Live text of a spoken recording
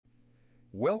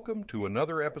Welcome to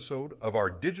another episode of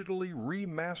our digitally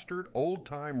remastered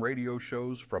old-time radio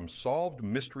shows from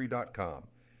SolvedMystery.com.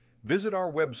 Visit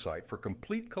our website for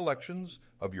complete collections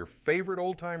of your favorite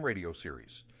old-time radio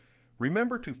series.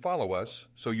 Remember to follow us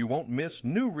so you won't miss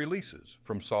new releases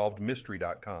from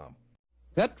SolvedMystery.com.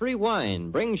 Petri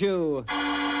Wine brings you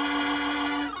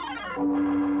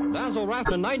Basil Rath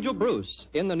and Nigel Bruce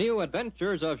in the new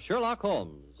adventures of Sherlock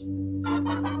Holmes.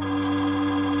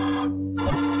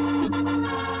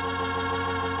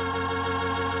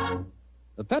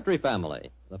 The Petri family,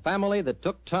 the family that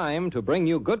took time to bring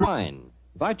you good wine.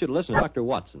 Invite you to listen to Dr.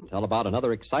 Watson tell about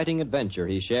another exciting adventure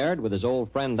he shared with his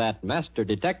old friend, that master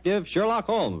detective, Sherlock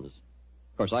Holmes.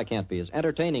 Of course, I can't be as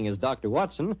entertaining as Dr.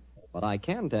 Watson, but I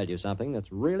can tell you something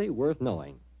that's really worth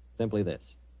knowing. Simply this.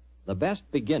 The best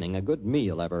beginning a good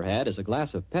meal ever had is a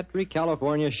glass of Petri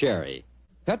California Sherry.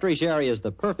 Petri Sherry is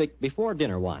the perfect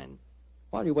before-dinner wine.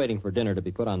 While you're waiting for dinner to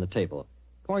be put on the table,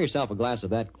 pour yourself a glass of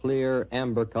that clear,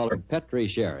 amber-colored Petri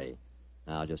Sherry.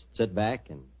 Now, just sit back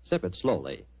and sip it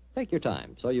slowly. Take your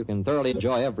time so you can thoroughly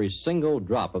enjoy every single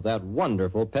drop of that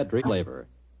wonderful Petri flavor.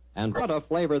 And what a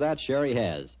flavor that sherry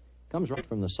has. Comes right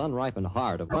from the sun-ripened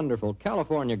heart of wonderful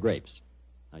California grapes.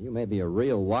 Now, you may be a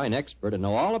real wine expert and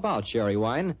know all about sherry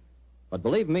wine, but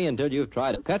believe me, until you've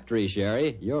tried Petri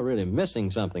Sherry, you're really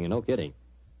missing something, and no kidding.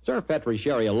 Serve Petri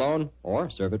Sherry alone, or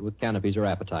serve it with canopies or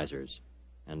appetizers.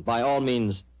 And by all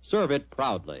means, serve it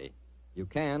proudly. You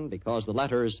can because the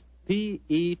letters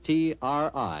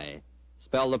P-E-T-R-I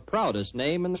spell the proudest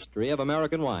name in the history of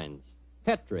American wines,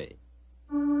 Petri.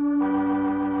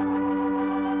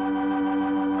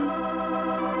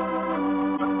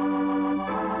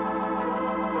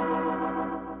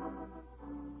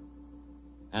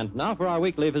 And now for our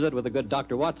weekly visit with the good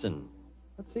Dr. Watson.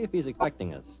 Let's see if he's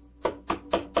expecting us. Come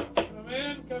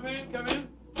in.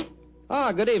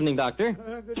 Ah, good evening, Doctor.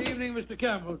 Good evening, Mr.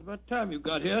 Campbell. It's about time you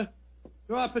got here.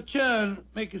 Go up a chair and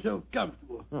make yourself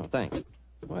comfortable. Oh, thanks.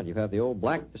 Well, you have the old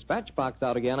black dispatch box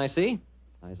out again, I see.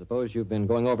 I suppose you've been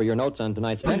going over your notes on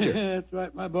tonight's adventure. That's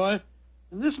right, my boy.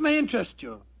 And this may interest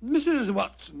you. Mrs.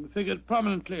 Watson figured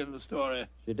prominently in the story.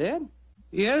 She did?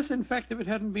 Yes, in fact, if it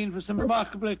hadn't been for some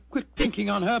remarkably quick thinking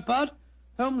on her part,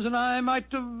 Holmes and I might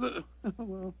have...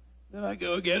 well, there I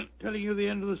go again, telling you the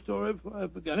end of the story before I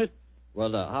forget it.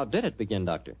 Well, how did it begin,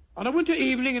 Doctor? On a winter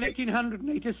evening in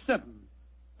 1887.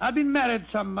 I'd been married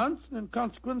some months, and in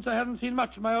consequence, I hadn't seen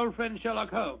much of my old friend Sherlock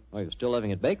Holmes. Oh, you're still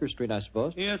living at Baker Street, I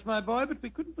suppose? Yes, my boy, but we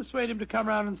couldn't persuade him to come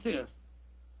round and see us.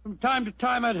 From time to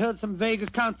time, I'd heard some vague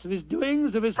accounts of his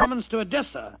doings, of his summons to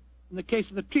Odessa in the case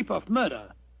of the Trepoff murder,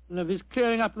 and of his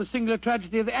clearing up the singular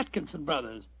tragedy of the Atkinson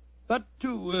brothers. But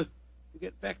to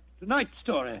get back to tonight's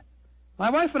story, my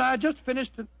wife and I had just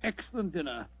finished an excellent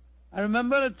dinner. I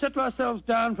remember had settled ourselves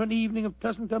down for an evening of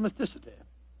pleasant domesticity.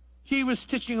 She was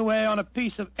stitching away on a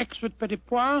piece of exquisite petit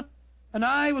pois, and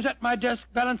I was at my desk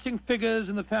balancing figures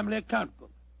in the family account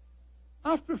book.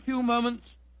 After a few moments,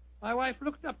 my wife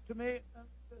looked up to me and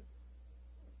said,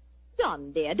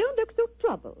 John, dear, don't look so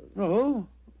troubled. "Oh,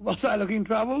 was I looking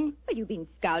troubled?" Well, you've been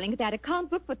scowling at that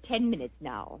account book for 10 minutes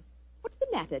now. What's the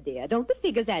matter, dear? Don't the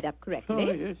figures add up correctly?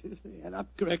 Oh, yes, they add up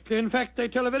correctly. In fact, they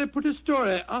tell a very pretty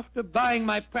story. After buying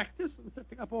my practice and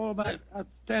setting up all my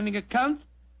outstanding accounts,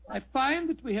 I find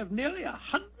that we have nearly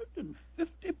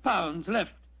 £150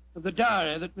 left of the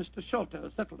diary that Mr. Sholto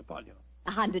has settled upon you.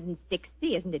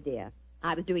 160, isn't it, dear?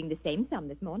 I was doing the same sum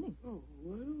this morning. Oh,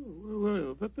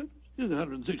 well, but still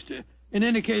 160. In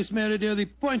any case, Mary, dear, the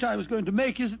point I was going to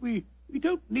make is that we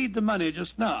don't need the money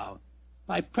just now.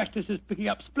 My practice is picking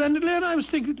up splendidly, and I was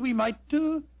thinking that we might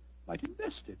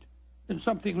invest it in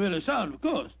something really sound, of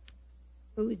course.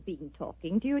 Who's been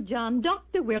talking to you, John?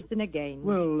 Dr. Wilson again.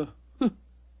 Well,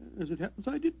 as it happens,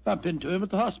 I did bump into him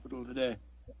at the hospital today.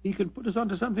 He can put us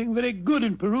onto something very good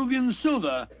in Peruvian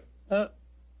silver.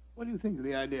 What do you think of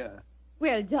the idea?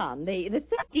 Well, John, the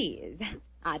fact is,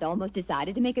 I'd almost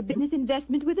decided to make a business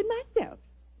investment with it myself.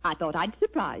 I thought I'd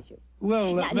surprise you.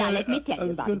 Well, now let me tell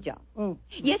you about it, John. Oh.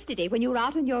 Yesterday, when you were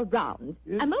out on your rounds,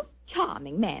 yes? a most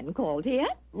charming man called here,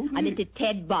 Oh, a Mr.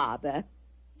 Ted Barber.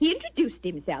 He introduced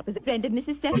himself as a friend of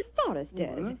Mrs. Cecil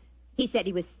Forrester's. Oh, He said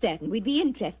he was certain we'd be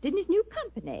interested in his new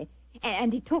company.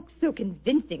 And he talked so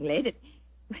convincingly that,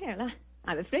 well,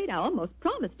 I'm afraid I almost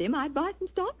promised him I'd buy some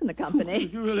stock in the company.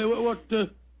 Did you really? What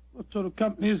sort of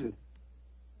company is it?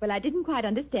 Well, I didn't quite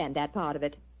understand that part of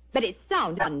it. But it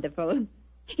sounds wonderful.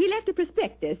 He left a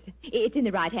prospectus. It's in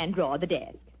the right-hand drawer of the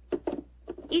desk.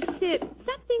 It's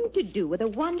something to do with a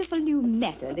wonderful new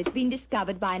metal that's been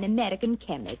discovered by an American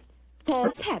chemist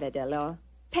called Paradol or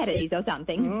Paradis or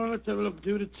something. Oh, let's have a look and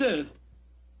see what it says.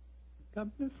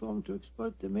 company formed to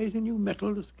exploit the amazing new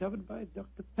metal discovered by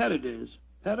Dr. Paradol.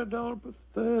 Paradol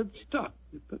preferred stock.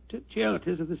 The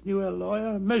potentialities of this new alloy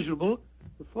are immeasurable.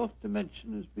 The fourth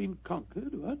dimension has been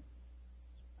conquered. What?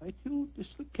 Spital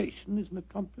dislocation is an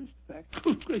accomplished fact.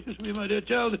 Oh, gracious me, my dear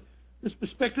child. This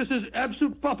prospectus is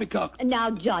absolute poppycock.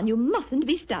 Now, John, you mustn't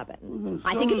be stubborn.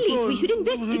 I think at least we should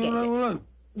investigate it.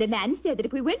 The man said that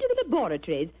if we went to the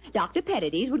laboratories, Dr.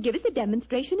 Paradis would give us a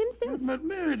demonstration himself. But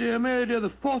Mary dear,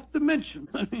 the fourth dimension.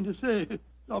 I mean to say, it's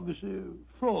obviously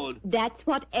fraud. That's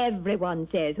what everyone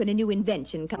says when a new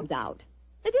invention comes out.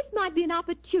 Now, this might be an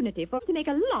opportunity for us to make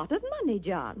a lot of money,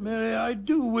 John. Mary, I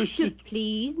do wish To that...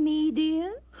 please me,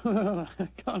 dear? Well, I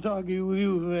can't argue with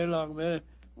you for very long, Mary.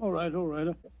 All right.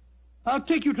 I'll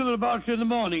take you to the laboratory in the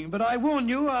morning, but I warn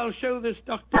you, I'll show this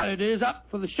Dr. Paradis up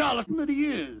for the charlatan that he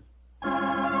is.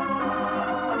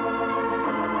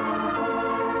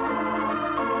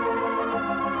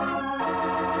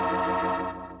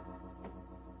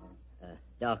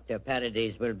 Dr.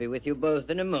 Paradis will be with you both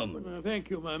in a moment.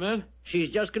 Thank you, my man. She's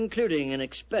just concluding an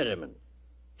experiment.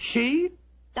 She?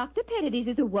 Dr. Paradis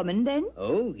is a woman, then?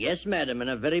 Oh, yes, madam, and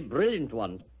a very brilliant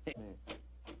one.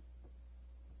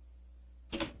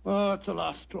 Oh, that's the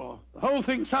last straw. The whole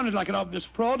thing sounded like an obvious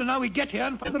fraud, and now we get here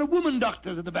and find that a woman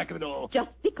doctor's at the back of it all. Just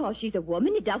because she's a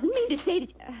woman, it doesn't mean to say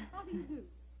that... How do you do?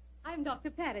 I'm Dr.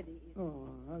 Paradis. Oh,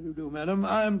 how do you do, madam?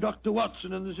 I'm Dr.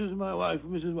 Watson, and this is my wife,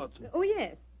 Mrs. Watson. Oh,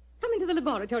 yes. Come into the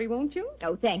laboratory, won't you?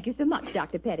 Oh, thank you so much,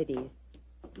 Dr. Paradis.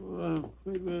 Well, I'm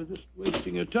afraid we're just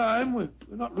wasting your time. We're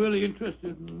not really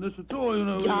interested in this at all, you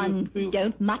know. John,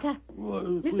 don't mutter. Well,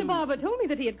 Mr. Barber told me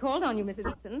that he had called on you, Mrs.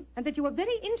 Watson, and that you were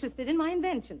very interested in my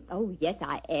invention. Oh, yes,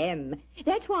 I am.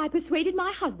 That's why I persuaded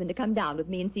my husband to come down with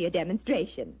me and see a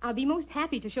demonstration. I'll be most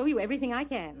happy to show you everything I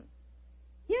can.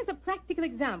 Here's a practical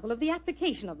example of the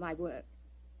application of my work.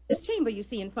 This chamber you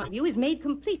see in front of you is made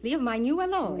completely of my new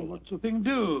alloy. Well, what's the thing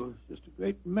do? It's just a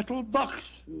great metal box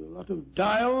with a lot of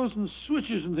dials and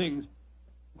switches and things.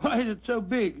 Why is it so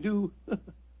big? Do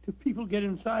people get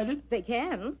inside it? They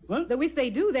can. What? Though if they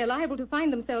do, they're liable to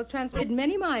find themselves transported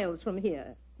many miles from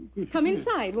here. Come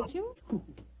inside, won't you? Oh,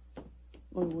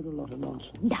 what a lot of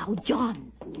nonsense. Now,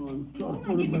 John. Before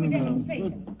I give you a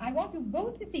demonstration, I want you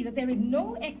both to see that there is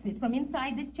no exit from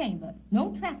inside this chamber.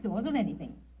 No trapdoors or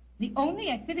anything. The only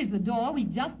exit is the door we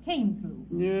just came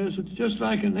through. Yes, it's just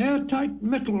like an airtight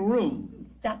metal room.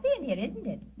 Stuffy in here, isn't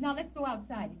it? Now let's go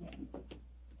outside again.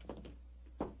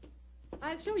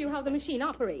 I'll show you how the machine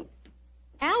operates.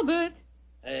 Albert,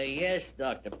 Yes,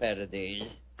 Dr. Paradis.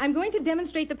 I'm going to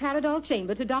demonstrate the Paradol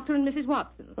chamber to Dr. and Mrs.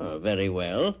 Watson. Oh, very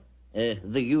well.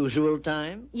 The usual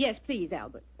time? Yes, please,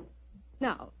 Albert.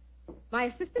 Now, my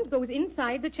assistant goes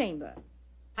inside the chamber.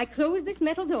 I close this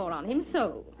metal door on him,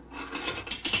 so.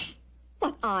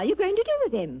 What are you going to do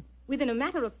with him? Within a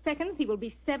matter of seconds, he will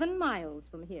be 7 miles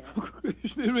from here.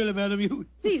 Really, madam, you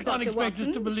Please, can't Dr. expect us to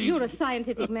Watson, believe you're a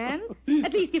scientific man.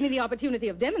 At least give me the opportunity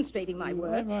of demonstrating my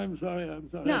work. I'm sorry.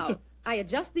 Now, I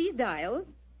adjust these dials,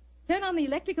 turn on the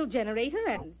electrical generator,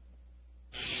 and...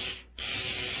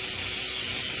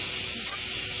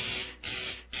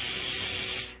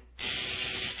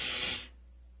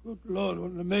 Good Lord,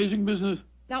 what an amazing business.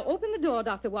 Now open the door,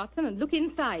 Dr. Watson, and look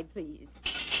inside, please.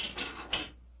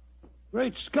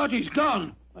 Great Scott, he's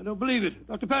gone. I don't believe it.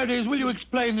 Dr. Paradis, will you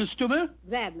explain this to me?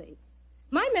 Gladly.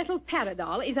 My metal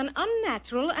Paradol is an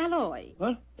unnatural alloy.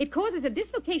 What? It causes a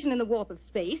dislocation in the warp of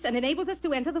space and enables us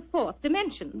to enter the 4th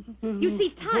dimension. You see,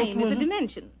 time is a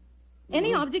dimension.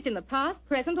 Any object in the past,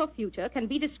 present, or future can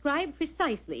be described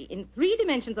precisely in 3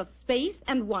 dimensions of space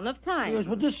and 1 of time. Yes,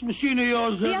 but this machine of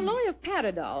yours... The alloy of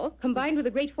Paradol, combined with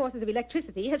the great forces of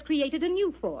electricity, has created a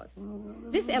new force.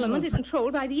 This element is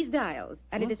controlled by these dials,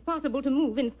 and it is possible to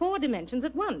move in 4 dimensions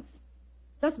at once.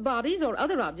 Thus, bodies or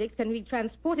other objects can be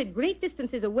transported great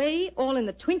distances away, all in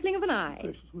the twinkling of an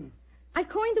eye. I've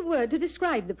coined a word to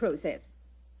describe the process.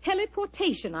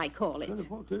 Teleportation, I call it.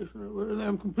 Teleportation? Well,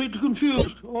 I'm completely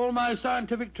confused. All my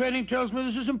scientific training tells me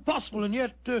this is impossible, and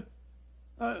yet...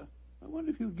 I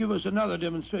wonder if you'd give us another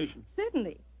demonstration.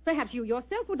 Certainly. Perhaps you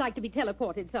yourself would like to be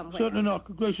teleported somewhere. Certainly not.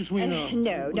 Good gracious me, no.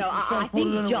 No, I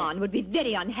think John would be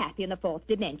very unhappy in the 4th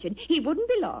dimension. He wouldn't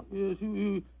belong. Yes,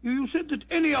 you said that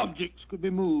any objects could be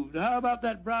moved. How about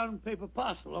that brown paper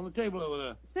parcel on the table over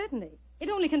there? Certainly. It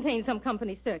only contains some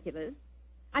company circulars.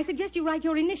 I suggest you write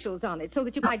your initials on it so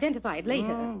that you can identify it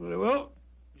later. Oh, very well.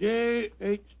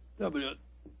 J.H.W.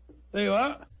 There you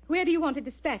are. Where do you want it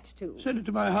dispatched to? Send it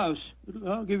to my house.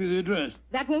 I'll give you the address.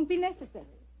 That won't be necessary.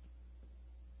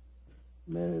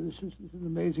 Mary, this is an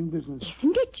amazing business.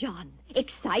 Isn't it, John?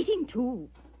 Exciting, too.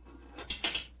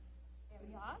 There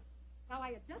we are. Now I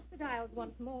adjust the dials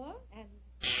once more, and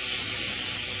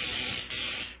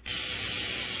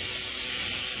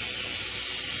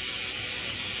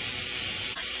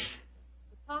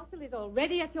Parcel is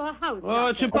already at your house. Oh,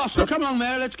 it's impossible. Come along,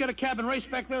 Mary. Let's get a cab and race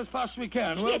back there as fast as we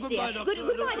can. Well, Yes, goodbye, dear. Doctor.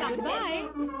 Goodbye, Doctor. Bye.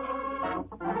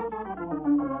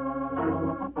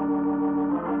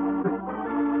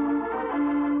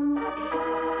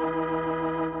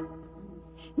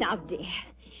 Now, dear,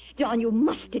 John, you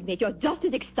must admit you're just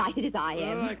as excited as I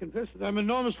am. Well, I confess that I'm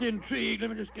enormously intrigued. Let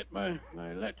me just get my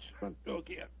latch front door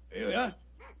key. Here we are.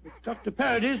 Dr.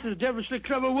 Paradis is a devilishly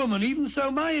clever woman. Even so,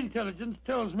 my intelligence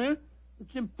tells me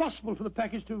it's impossible for the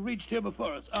package to have reached here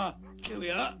before us. Ah, here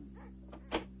we are.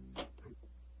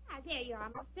 There you are,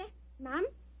 Mister. Mum,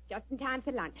 just in time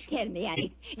for lunch. Tell me,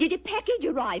 Annie, did a package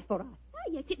arrive for us?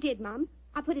 Oh, yes, it did, Mum.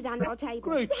 I put it on your table.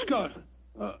 Great Scott.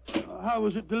 How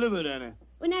was it delivered, Annie?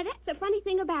 Well, now, that's the funny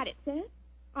thing about it, sir.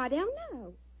 I don't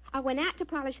know. I went out to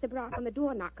polish the brass on the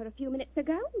door knocker a few minutes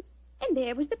ago, and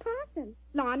there was the parcel,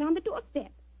 lying on the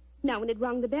doorstep. No one had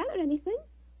rung the bell or anything.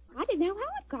 I didn't know how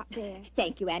it got there.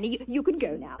 Thank you, Annie. You can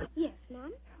go now. Yes,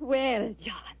 Mum. Well,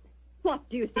 John, what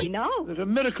do you see now? That a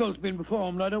miracle's been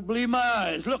performed. I don't believe my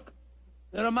eyes. Look,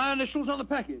 there are my initials on the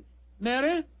package.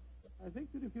 Mary, I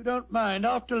think that if you don't mind,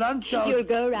 after lunch I'll... You'll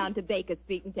go round to Baker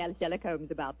Street and tell Sherlock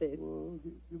Holmes about this. Oh,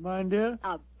 do you mind, dear?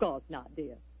 Of course not,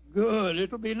 dear. Good.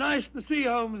 It'll be nice to see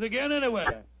Holmes again anyway.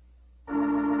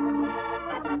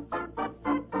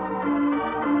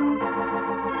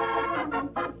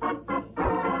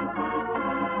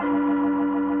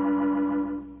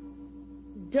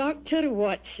 Dr.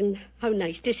 Watson, how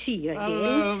nice to see you again.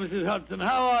 Hello, Mrs. Hudson.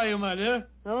 How are you, my dear?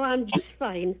 Oh, I'm just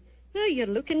fine. Oh, you're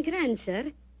looking grand,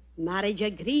 sir. Marriage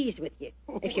agrees with you,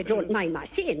 if you don't mind my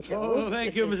saying so. Oh,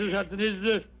 thank you, Mrs. Hudson.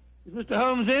 Is Mr.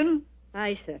 Holmes in?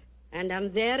 Aye, sir. And I'm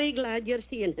very glad you're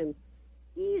seeing him.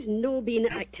 He's no been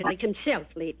acting like himself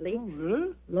lately. Oh,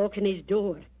 really? Locking his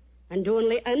door and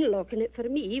only unlocking it for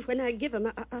me when I give him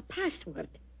a password.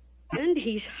 And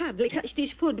he's hardly touched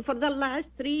his food for the last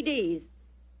 3 days.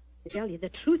 To tell you the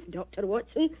truth, Dr.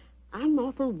 Watson, I'm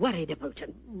awful worried about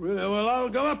him. Really? Well, I'll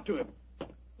go up to him.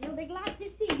 He'll be glad to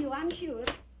see you, I'm sure.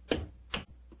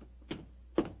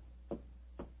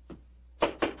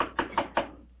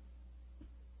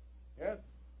 Yes?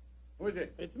 Who is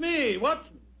it? It's me,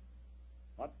 Watson.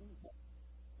 Watson?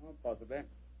 Oh, possibly. I'm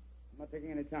not taking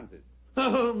any chances.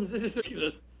 Holmes, this is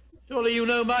ridiculous. Surely you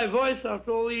know my voice after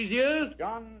all these years?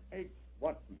 John H.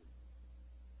 Watson.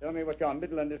 Tell me what your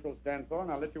middle initial stands for,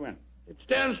 and I'll let you in. It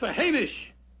stands for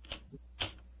Hamish.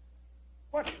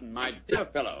 Watson, my dear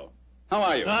fellow. How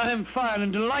are you? I'm fine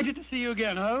and delighted to see you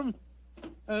again, Holmes.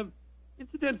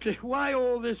 Incidentally, why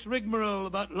all this rigmarole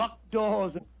about locked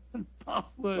doors and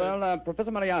passwords? Well,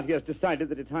 Professor Moriarty has decided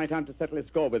that it's high time to settle his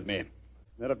score with me.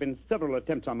 There have been several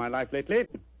attempts on my life lately.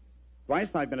 Twice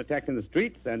I've been attacked in the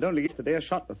streets, and only yesterday a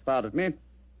shot was fired at me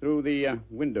through the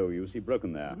window you see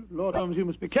broken there. Lord Holmes, you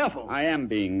must be careful. I am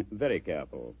being very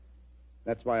careful.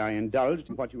 That's why I indulged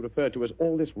in what you refer to as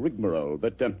all this rigmarole.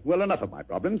 But, well, enough of my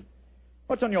problems.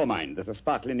 What's on your mind? There's a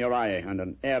sparkle in your eye and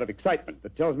an air of excitement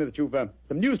that tells me that you've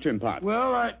some news to impart.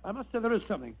 Well, I must say there is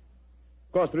something.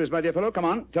 Of course there is, my dear fellow. Come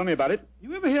on, tell me about it.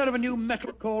 You ever hear of a new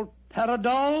metal called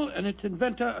Paradol and its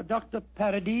inventor, Dr.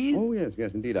 Paradis? Oh, yes,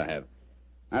 indeed I have.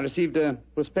 I received a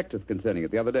prospectus concerning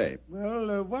it the other day.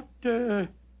 Well, what do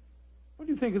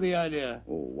you think of the idea?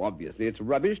 Oh, obviously it's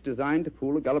rubbish designed to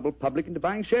fool a gullible public into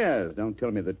buying shares. Don't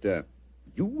tell me that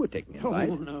you were taking advice.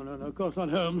 Oh, no, of course not,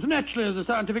 Holmes. Naturally, as a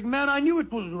scientific man, I knew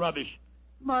it was rubbish.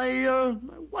 My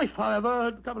wife, however,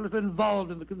 had become a little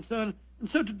involved in the concern, and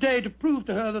so today, to prove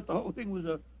to her that the whole thing was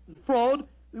a fraud,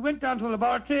 we went down to the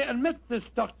laboratory and met this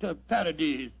Dr.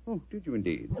 Paradis. Oh, did you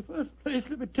indeed? In the first place,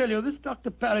 let me tell you, this Dr.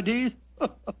 Paradis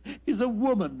is a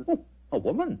woman. Oh, a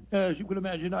woman? As you can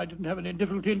imagine, I didn't have any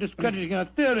difficulty in discrediting her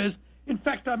theories. In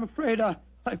fact, I'm afraid I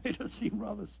made her seem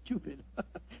rather stupid.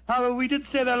 However, we did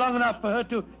stay there long enough for her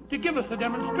to give us a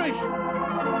demonstration.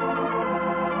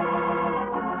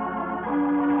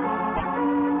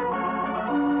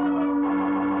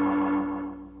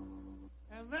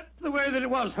 The way that it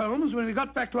was, Holmes. When we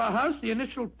got back to our house, the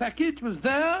initial package was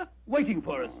there, waiting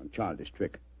for us. Oh, childish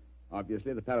trick.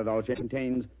 Obviously, the Paradol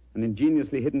contains an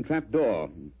ingeniously hidden trap door,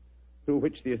 through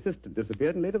which the assistant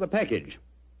disappeared and later the package.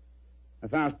 A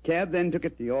fast cab then took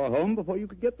it to your home before you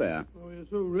could get there. Oh, yes,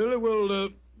 oh, really? Well,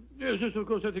 yes, of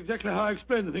course, that's exactly how I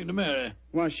explained the thing to Mary.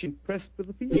 Was she impressed with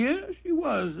the feat? Yes, she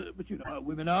was. But you know how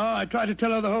women are. I tried to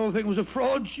tell her the whole thing was a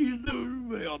fraud. She's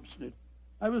very obstinate.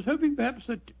 I was hoping perhaps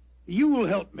that you will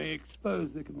help me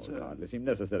expose the concern. Oh, hardly seem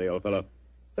necessary, old fellow.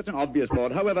 Such an obvious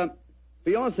fraud. However, for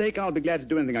your sake, I'll be glad to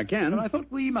do anything I can. Well, I thought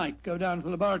we might go down to the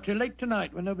laboratory late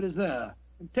tonight when nobody's there.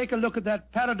 and take a look at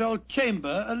that Paradol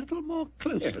chamber a little more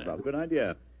closely. Yes, rather good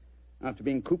idea. After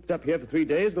being cooped up here for 3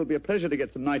 days, it'll be a pleasure to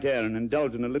get some night air and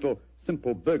indulge in a little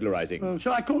simple burglarizing. Well,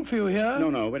 shall I call for you here?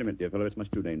 No, wait a minute, dear fellow. It's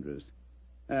much too dangerous.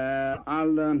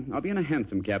 I'll be in a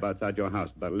hansom cab outside your house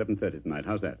about 11:30 tonight.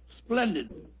 How's that?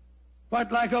 Splendid.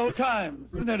 Quite like old times,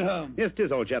 isn't it, Holmes? Yes,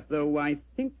 'tis, old chap, though I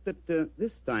think that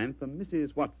this time, for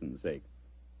Mrs. Watson's sake,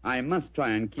 I must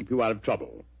try and keep you out of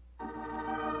trouble.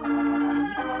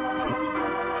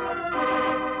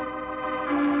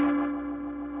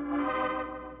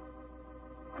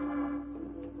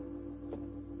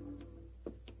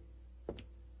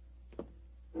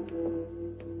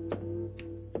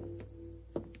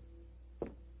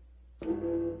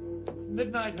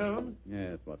 Midnight, Holmes.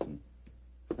 Yes, Watson.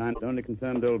 Time that only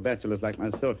concerned old bachelors like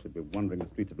myself should be wandering the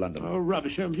streets of London. Oh,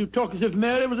 rubbish, Holmes. You talk as if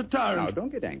Mary was a tyrant. Now, don't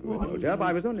get angry with me, old chap.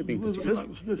 I was only being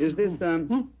facetious. Is this,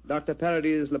 Dr.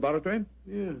 Paradol's laboratory?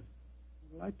 Yes.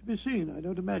 I'd like to be seen. I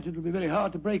don't imagine it'll be very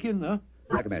hard to break in, though.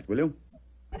 Like a match, will you?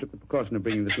 I took the precaution of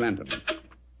bringing this lantern.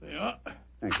 There you are.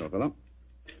 Thanks, old fellow.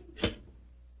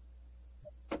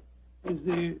 Is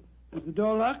the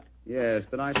door locked? Yes,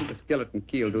 but I think a skeleton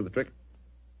key will do the trick.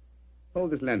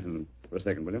 Hold this lantern for a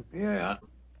second, will you? Yeah.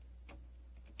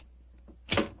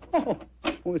 Oh,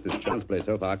 this is child's play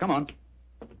so far. Come on.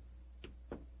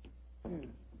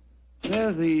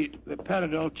 There's the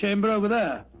Paradol chamber over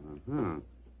there. Uh-huh.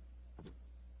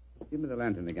 Give me the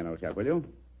lantern again, old chap, will you?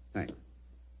 Thanks.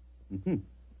 Mm-hmm.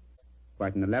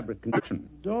 Quite an elaborate construction.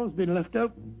 The door's been left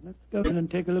open. Let's go in and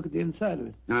take a look at the inside of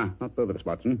it. Not both of us,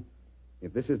 Watson.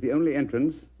 If this is the only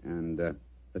entrance, and the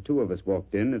two of us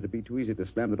walked in, it'd be too easy to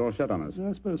slam the door shut on us.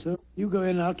 I suppose so. You go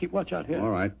in and I'll keep watch out here. All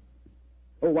right.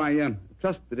 Oh, I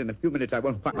trust that in a few minutes I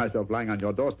won't find myself lying on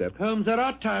your doorstep. Holmes, there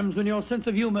are times when your sense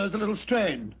of humor is a little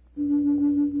strained.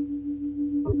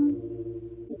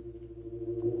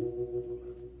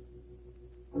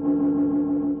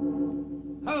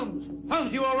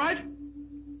 Holmes, you all right?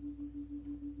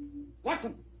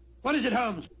 Watson! What is it,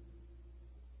 Holmes?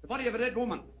 The body of a dead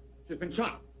woman. She's been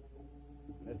shot.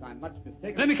 Unless I'm much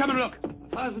mistaken. Let me come and look.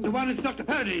 1,000 to 1, it's Dr.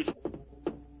 Paradol's.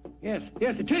 Yes,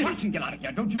 it is. Watson, get out of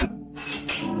here, don't you? Good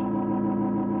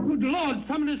Lord,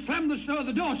 someone has slammed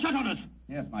the door shut on us.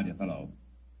 Yes, my dear fellow.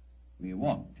 We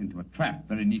walked into a trap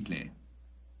very neatly.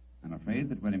 I'm afraid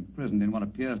that we're imprisoned in what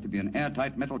appears to be an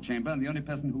airtight metal chamber, and the only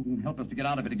person who can help us to get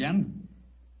out of it again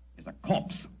is a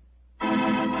corpse.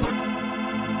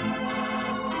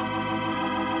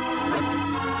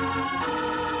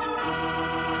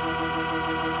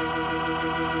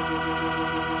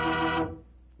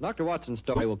 Dr. Watson's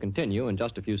story will continue in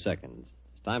just a few seconds.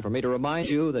 It's time for me to remind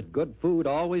you that good food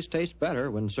always tastes better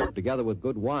when served together with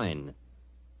good wine.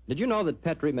 Did you know that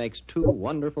Petri makes 2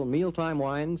 wonderful mealtime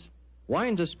wines?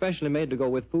 Wines especially made to go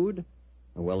with food?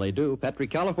 Well, they do. Petri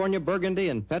California Burgundy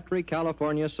and Petri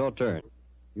California Sauterne.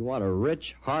 You want a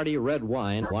rich, hearty red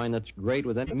wine that's great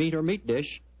with any meat or meat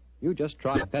dish, you just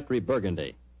try Petri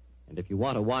Burgundy. And if you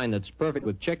want a wine that's perfect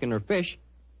with chicken or fish,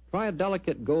 try a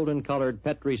delicate golden-colored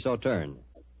Petri Sauterne.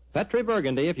 Petri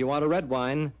Burgundy if you want a red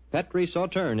wine, Petri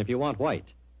Sauterne if you want white.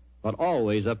 But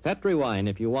always a Petri wine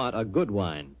if you want a good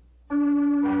wine.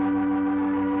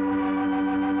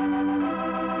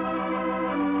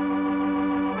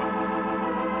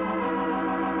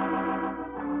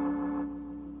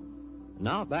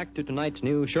 Now back to tonight's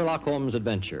new Sherlock Holmes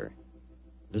adventure.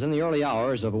 It is in the early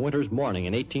hours of a winter's morning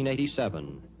in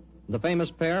 1887. The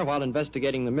famous pair, while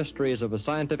investigating the mysteries of a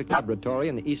scientific laboratory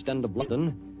in the East End of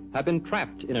London, have been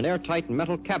trapped in an airtight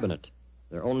metal cabinet,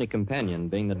 their only companion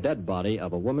being the dead body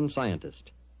of a woman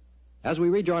scientist. As we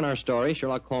rejoin our story,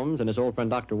 Sherlock Holmes and his old friend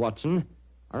Dr. Watson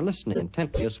are listening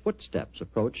intently as footsteps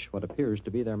approach what appears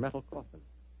to be their metal coffin.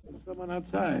 There's someone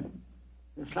outside.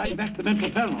 They're sliding back the metal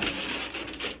panel.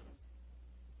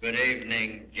 Good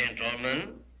evening,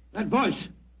 gentlemen. That voice,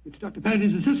 it's Dr.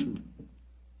 Paradol's assistant.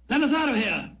 Let us out of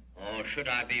here. Or should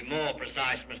I be more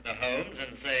precise, Mr. Holmes,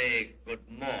 and say good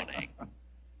morning?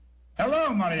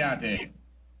 Hello, Moriarty.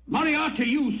 Moriarty,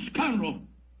 you scoundrel.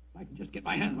 I can just get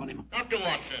my hands on him. Dr.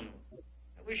 Watson,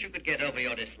 I wish you could get over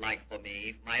your dislike for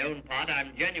me. For my own part,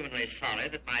 I'm genuinely sorry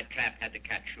that my trap had to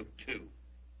catch you, too.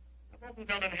 I've often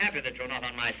felt unhappy that you're not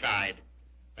on my side.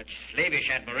 Such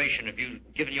slavish admiration of you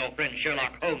given your friend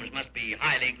Sherlock Holmes must be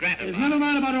highly gratifying. There's none of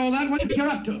mine about all that. What you're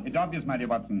up to? It's obvious, my dear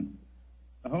Watson.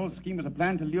 The whole scheme was a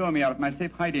plan to lure me out of my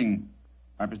safe hiding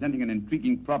by presenting an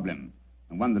intriguing problem,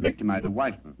 and one that victimized the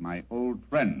wife of my old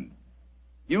friend.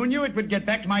 You knew it would get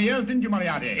back to my ears, didn't you,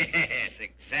 Moriarty? Yes,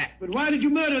 exactly. But why did you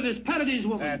murder this Paradol's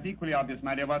woman? That's equally obvious,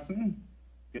 my dear Watson.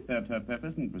 It served her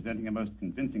purpose in presenting a most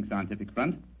convincing scientific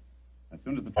front. As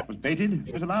soon as the trap was baited,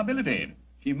 she was a liability.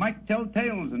 She might tell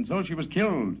tales, and so she was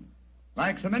killed.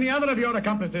 Like so many other of your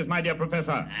accomplices, my dear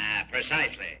Professor. Ah,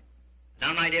 precisely.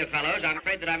 Now, my dear fellows, I'm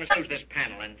afraid that I must close this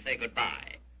panel and say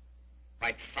goodbye.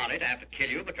 Quite sorry to have to kill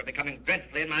you, but you're becoming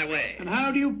dreadfully in my way. And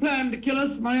how do you plan to kill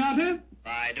us, Moriarty?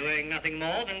 By doing nothing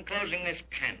more than closing this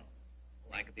panel.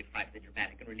 Oh, I could be frightfully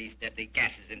dramatic and release deadly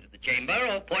gases into the chamber,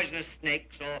 or poisonous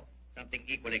snakes, or something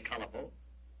equally colorful.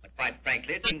 But quite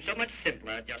frankly, it seems so much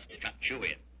simpler just to shut you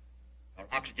in. Your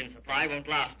oxygen supply won't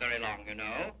last very long, you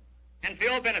know. And for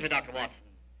your benefit, Dr. Watson,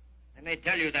 I may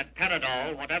tell you that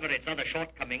Paradol, whatever its other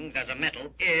shortcomings as a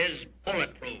metal, is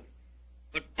bulletproof.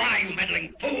 Goodbye, you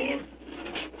meddling fools!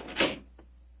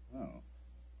 Well,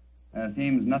 there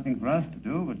seems nothing for us to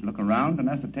do but look around and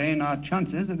ascertain our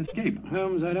chances of escape.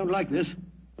 Holmes, I don't like this.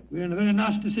 We're in a very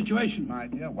nasty situation. My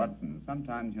dear Watson,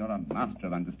 sometimes you're a master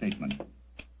of understatement.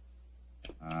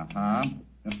 Aha,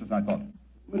 just as I thought.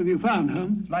 What have you found,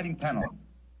 Holmes? Sliding panel,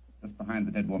 just behind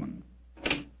the dead woman.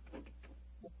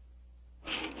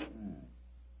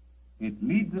 It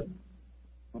leads us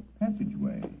to a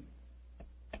passageway.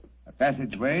 A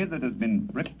passageway that has been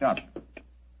bricked up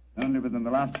only within the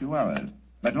last few hours.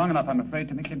 But long enough, I'm afraid,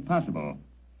 to make it impossible.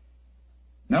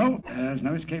 No, there's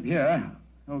no escape here.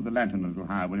 Hold the lantern a little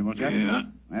higher, will you, old chap? Yeah.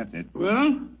 That's it.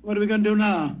 Well, what are we going to do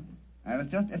now? I was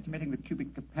just estimating the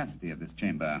cubic capacity of this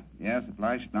chamber. The air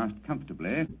supply should last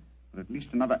comfortably for at least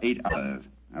another 8 hours.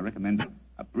 I recommend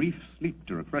a brief sleep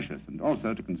to refresh us and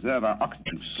also to conserve our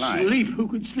oxygen supply. Sleep? Who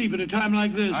could sleep at a time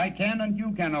like this? I can and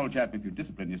you can, old chap, if you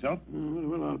discipline yourself.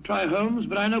 Well, I'll try, Holmes,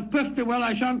 but I know perfectly well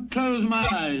I shan't close my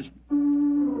eyes.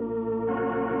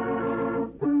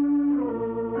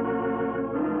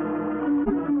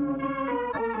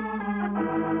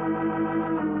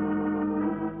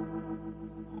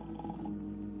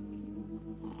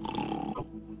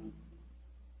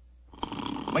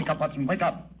 Wake up, Watson, wake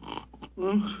up.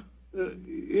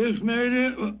 Yes, Mary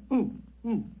dear.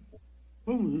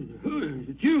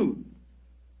 It's you.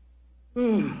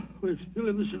 Oh, we're still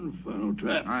in this infernal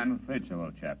trap. I'm afraid so,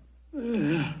 old chap.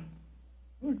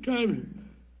 What time is it?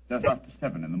 Just after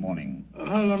 7 in the morning.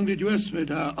 How long did you estimate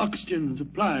our oxygen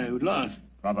supply would last?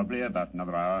 Probably about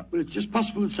another hour. Well, it's just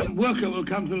possible that some worker will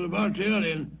come to the laboratory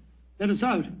early and let us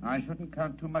out. I shouldn't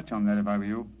count too much on that if I were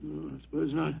you. Oh, I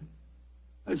suppose not.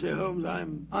 I say, Holmes,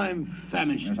 I'm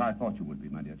famished. Yes, I thought you would be,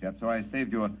 my dear chap, so I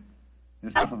saved you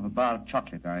this half of a bar of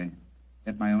chocolate. I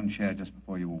ate my own share just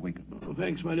before you awakened. Oh,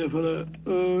 thanks, my dear fellow.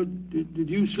 Did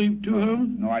you sleep too,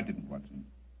 Holmes? No, I didn't, Watson.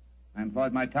 I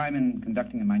employed my time in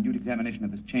conducting a minute examination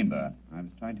of this chamber. I was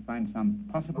trying to find some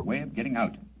possible way of getting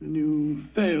out. And you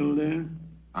failed, eh?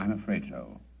 I'm afraid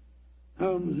so.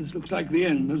 Holmes, this looks like the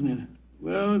end, doesn't it?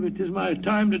 Well, if it is my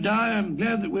time to die, I'm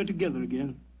glad that we're together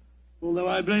again. Although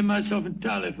I blame myself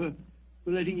entirely for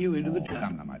letting you into the trap.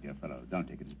 Come now, my dear fellow. Don't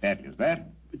take it as badly as that.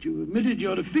 But you admitted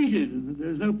you're defeated and that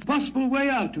there's no possible way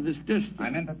out of this destiny. I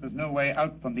meant that there's no way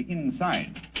out from the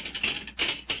inside.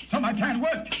 So my plan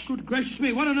worked. Good gracious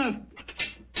me, what on earth?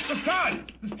 The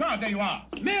star, there you are.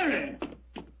 Mary!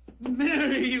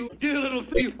 Mary, you dear little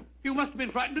thing. You must have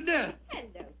been frightened to death.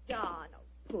 Hello, John. Oh,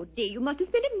 poor dear, you must have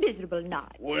spent a miserable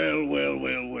night. Well.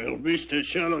 Mr.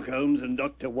 Sherlock Holmes and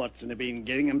Dr. Watson have been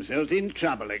getting themselves in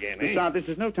trouble again, eh? Sir, this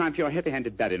is no time for your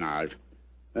heavy-handed badinage.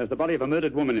 There's the body of a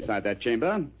murdered woman inside that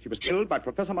chamber. She was killed by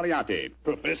Professor Moriarty.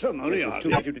 Professor Moriarty? It's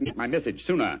too bad you didn't get my message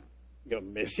sooner. Your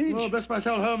message? Oh, bless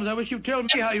myself, Holmes. I wish you'd tell me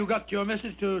how you got your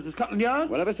message to Scotland Yard.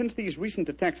 Well, ever since these recent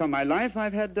attacks on my life,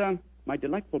 I've had my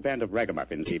delightful band of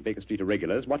ragamuffins, the Baker Street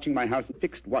irregulars, watching my house in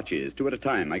fixed watches, 2 at a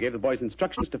time. I gave the boys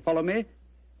instructions to follow me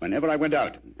whenever I went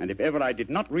out. And if ever I did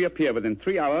not reappear within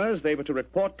 3 hours, they were to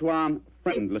report to our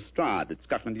friend Lestrade at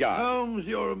Scotland Yard. Holmes,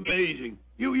 you're amazing.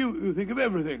 You think of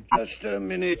everything. Just a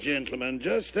minute, gentlemen,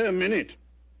 just a minute.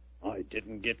 I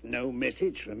didn't get no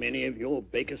message from any of your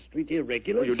Baker Street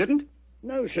irregulars. Oh, you didn't?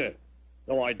 No, sir.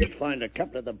 Though I did find a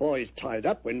couple of the boys tied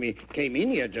up when we came in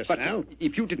here just now. But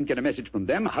if you didn't get a message from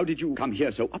them, how did you come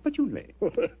here so opportunely?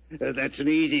 That's an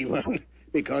easy one.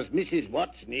 Because Mrs.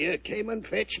 Watson here came and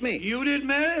fetched me. You did,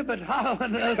 Mary? But how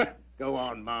on earth? Go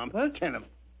on, Mom. Tell him.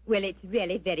 Well, it's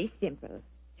really very simple.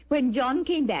 When John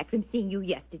came back from seeing you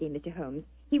yesterday, Mr. Holmes,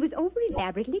 he was over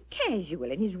elaborately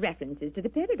casual in his references to the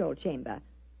Paradol chamber.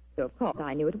 So, of course,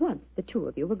 I knew at once the two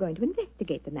of you were going to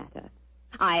investigate the matter.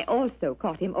 I also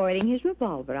caught him oiling his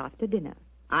revolver after dinner.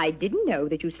 I didn't know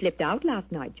that you slipped out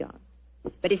last night, John.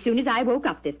 But as soon as I woke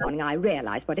up this morning, I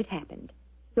realized what had happened.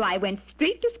 So I went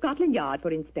straight to Scotland Yard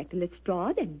for Inspector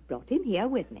Lestrade and brought him here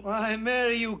with me. Why,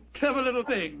 Mary, you clever little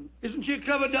thing. Isn't she a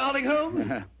clever darling,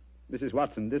 Holmes? Mrs.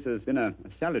 Watson, this has been a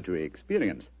salutary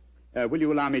experience. Will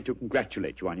you allow me to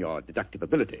congratulate you on your deductive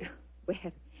ability?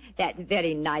 Well, That's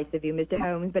very nice of you, Mr.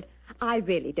 Holmes, but I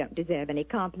really don't deserve any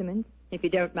compliments, if you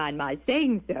don't mind my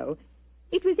saying so.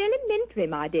 It was elementary,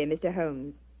 my dear Mr.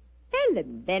 Holmes.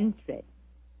 Elementary.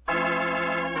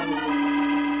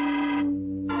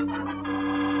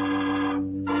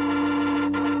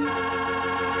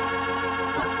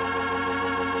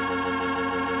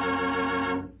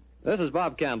 This is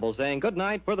Bob Campbell saying good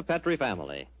night for the Petrie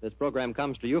family. This program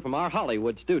comes to you from our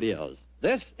Hollywood studios.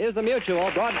 This is the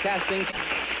Mutual Broadcasting.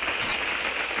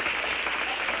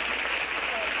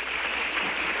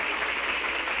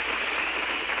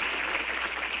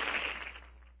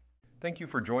 Thank you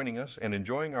for joining us and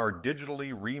enjoying our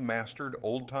digitally remastered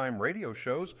old-time radio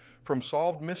shows from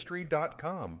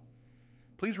SolvedMystery.com.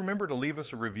 Please remember to leave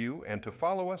us a review and to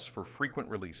follow us for frequent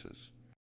releases.